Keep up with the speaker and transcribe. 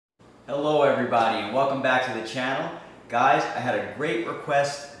Hello everybody and welcome back to the channel. Guys, I had a great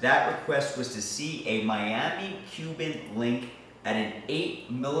request. That request was to see a Miami Cuban link at an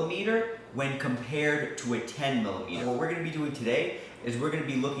 8mm when compared to a 10mm. What we're going to be doing today is we're going to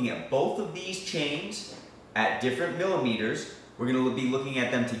be looking at both of these chains at different millimeters. We're going to be looking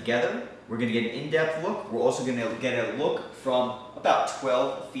at them together. We're going to get an in-depth look. We're also going to get a look from about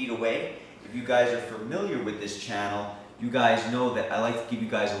 12 feet away. If you guys are familiar with this channel, you guys know that I like to give you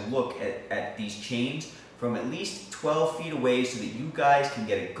guys a look at these chains from at least 12 feet away so that you guys can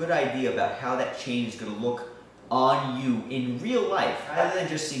get a good idea about how that chain is going to look on you in real life, rather than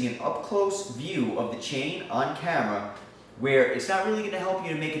just seeing an up-close view of the chain on camera where it's not really going to help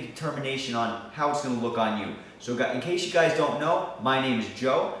you to make a determination on how it's going to look on you. So in case you guys don't know, my name is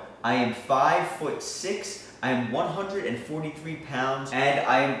Joe. I am 5'6". I am 143 pounds, and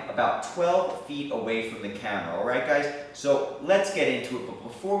I am about 12 feet away from the camera, all right, guys? So let's get into it, but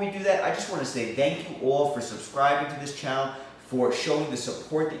before we do that, I just want to say thank you all for subscribing to this channel, for showing the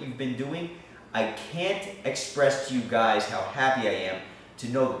support that you've been doing. I can't express to you guys how happy I am to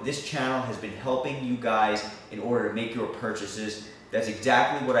know that this channel has been helping you guys in order to make your purchases. That's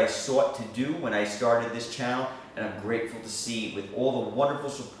exactly what I sought to do when I started this channel, and I'm grateful to see, with all the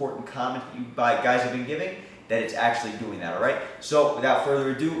wonderful support and comments that you guys have been giving, that it's actually doing that, all right? So without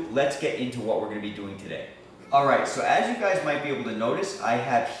further ado, let's get into what we're going to be doing today. All right, so as you guys might be able to notice, I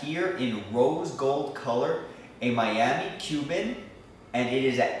have here in rose gold color a Miami Cuban, and it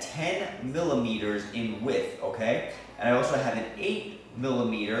is at 10mm in width, okay? And I also have an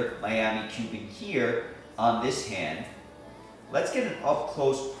 8mm Miami Cuban here on this hand. Let's get an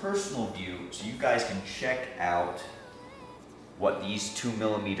up-close personal view so you guys can check out what these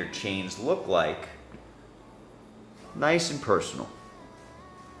 2mm chains look like. Nice and personal.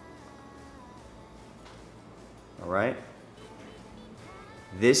 All right.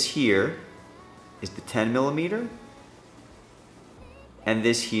 This here is the 10mm, and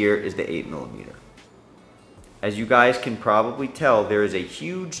this here is the 8mm. As you guys can probably tell, there is a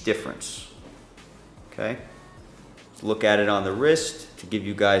huge difference. Okay. Let's look at it on the wrist to give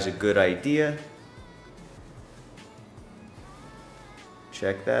you guys a good idea.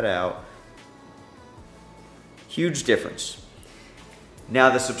 Check that out. Huge difference.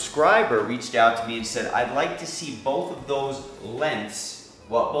 Now the subscriber reached out to me and said, I'd like to see both of those lengths,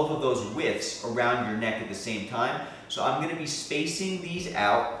 well, both of those widths around your neck at the same time. So I'm going to be spacing these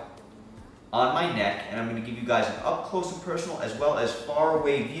out on my neck, and I'm going to give you guys an up close and personal as well as far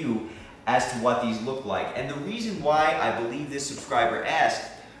away view as to what these look like. And the reason why I believe this subscriber asked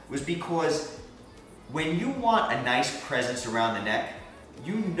was because when you want a nice presence around the neck,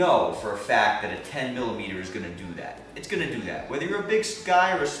 you know for a fact that a 10mm is going to do that. It's going to do that. Whether you're a big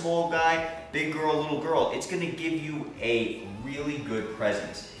guy or a small guy, big girl, little girl, it's going to give you a really good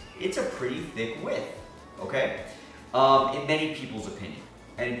presence. It's a pretty thick width, okay? In many people's opinion.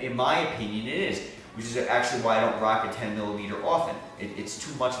 And in my opinion, it is, which is actually why I don't rock a 10mm often. It's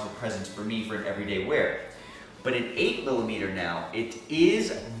too much of a presence for me for an everyday wear. But an 8mm now, it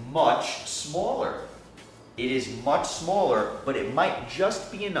is much smaller. It is much smaller, but it might just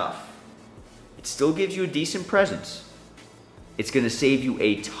be enough. It still gives you a decent presence. It's going to save you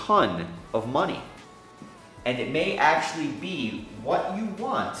a ton of money. And it may actually be what you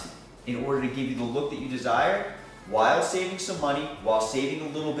want in order to give you the look that you desire, while saving some money, while saving a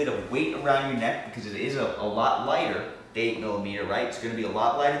little bit of weight around your neck, because it is a lot lighter, the 8mm, right? It's going to be a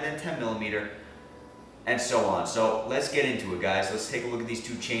lot lighter than 10mm, and so on. So let's get into it, guys. Let's take a look at these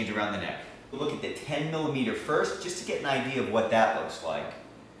two chains around the neck. We'll look at the 10mm first, just to get an idea of what that looks like.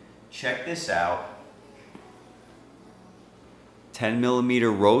 Check this out.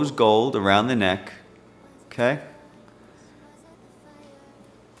 10mm rose gold around the neck. Okay.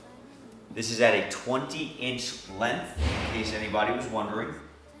 This is at a 20-inch length, in case anybody was wondering.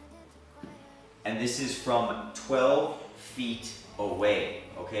 And this is from 12 feet away.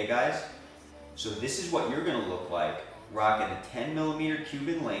 Okay, guys? So this is what you're going to look like rocking a 10mm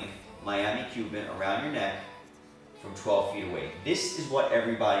Cuban link, Miami Cuban, around your neck from 12 feet away. This is what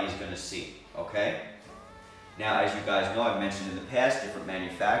everybody is going to see, okay? Now, as you guys know, I've mentioned in the past, different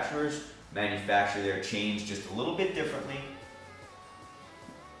manufacturers manufacture their chains just a little bit differently.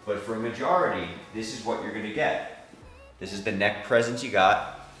 But for a majority, this is what you're going to get. This is the neck presence you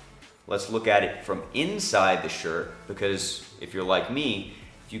got. Let's look at it from inside the shirt, because if you're like me,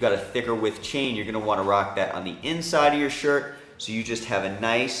 if you got a thicker width chain, you're going to want to rock that on the inside of your shirt, so you just have a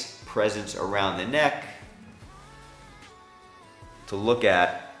nice presence around the neck to look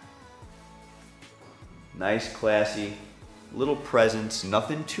at. Nice, classy, little presence,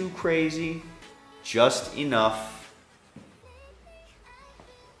 nothing too crazy, just enough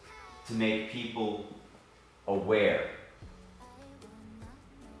to make people aware.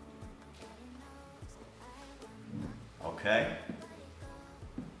 Okay?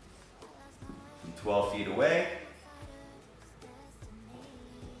 From 12 feet away.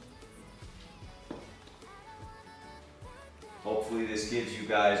 Hopefully this gives you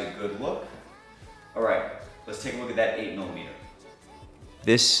guys a good look. All right, let's take a look at that 8mm.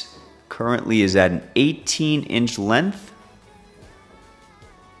 This currently is at an 18-inch length.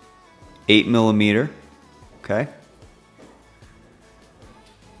 8mm, okay?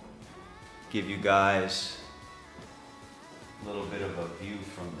 Give you guys a little bit of a view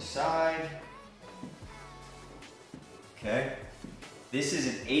from the side. Okay? This is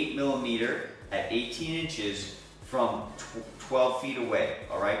an 8mm at 18 inches from 12 feet away.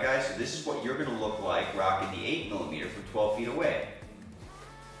 All right, guys? So this is what you're gonna look like rocking the 8mm from 12 feet away.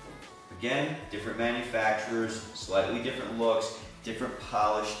 Again, different manufacturers, slightly different looks, different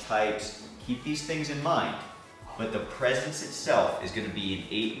polish types. Keep these things in mind. But the presence itself is gonna be an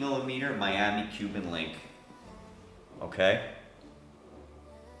 8mm Miami Cuban link. Okay?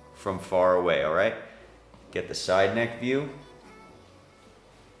 From far away, all right? Get the side neck view.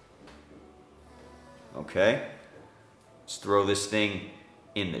 Okay? Let's throw this thing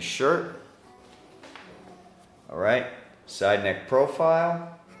in the shirt. All right? Side neck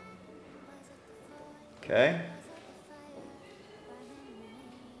profile. Okay?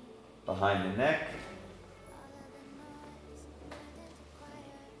 Behind the neck.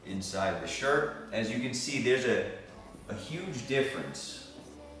 Inside the shirt. As you can see, there's a huge difference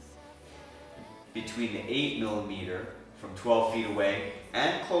between the 8mm from 12 feet away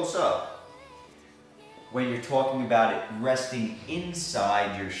and close up when you're talking about it resting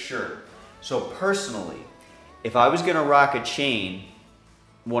inside your shirt. So personally, if I was gonna rock a chain,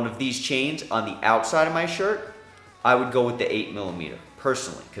 one of these chains on the outside of my shirt, I would go with the 8mm,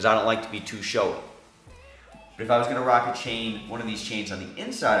 personally, because I don't like to be too showy. But if I was gonna rock a chain, one of these chains on the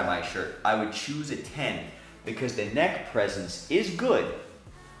inside of my shirt, I would choose a 10, because the neck presence is good,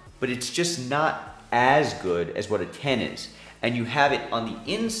 but it's just not as good as what a 10 is. And you have it on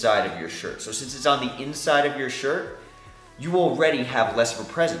the inside of your shirt. So since it's on the inside of your shirt, you already have less of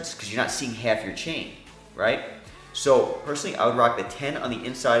a presence because you're not seeing half your chain, right? So personally, I would rock the 10 on the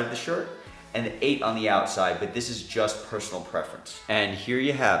inside of the shirt and the 8 on the outside, but this is just personal preference. And here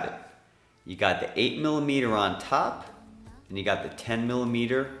you have it. You got the 8mm on top, and you got the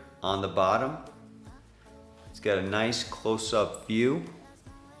 10mm on the bottom. It's got a nice close-up view.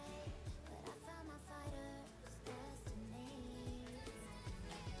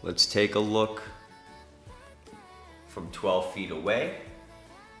 Let's take a look from 12 feet away.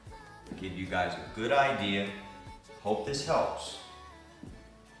 Give you guys a good idea. Hope this helps.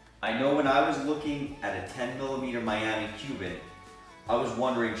 I know when I was looking at a 10mm Miami Cuban, I was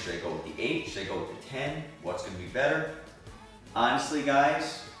wondering, should I go with the 8? Should I go with the 10? What's gonna be better? Honestly,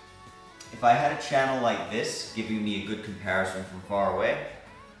 guys, if I had a channel like this, giving me a good comparison from far away,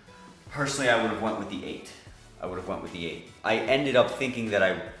 personally, I would have went with the 8. I would have went with the 8. I ended up thinking that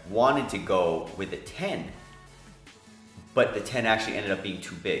I wanted to go with a 10, but the 10 actually ended up being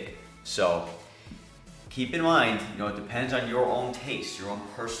too big. So keep in mind, it depends on your own taste, your own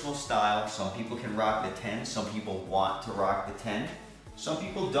personal style. Some people can rock the 10, some people want to rock the 10, some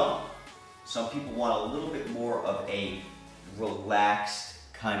people don't. Some people want a little bit more of a relaxed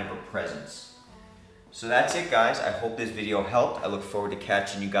kind of a presence. So that's it, guys. I hope this video helped. I look forward to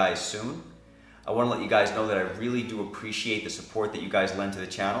catching you guys soon. I want to let you guys know that I really do appreciate the support that you guys lend to the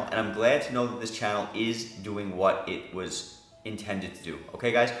channel, and I'm glad to know that this channel is doing what it was intended to do.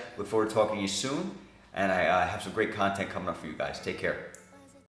 Okay, guys? Look forward to talking to you soon, and I have some great content coming up for you guys. Take care.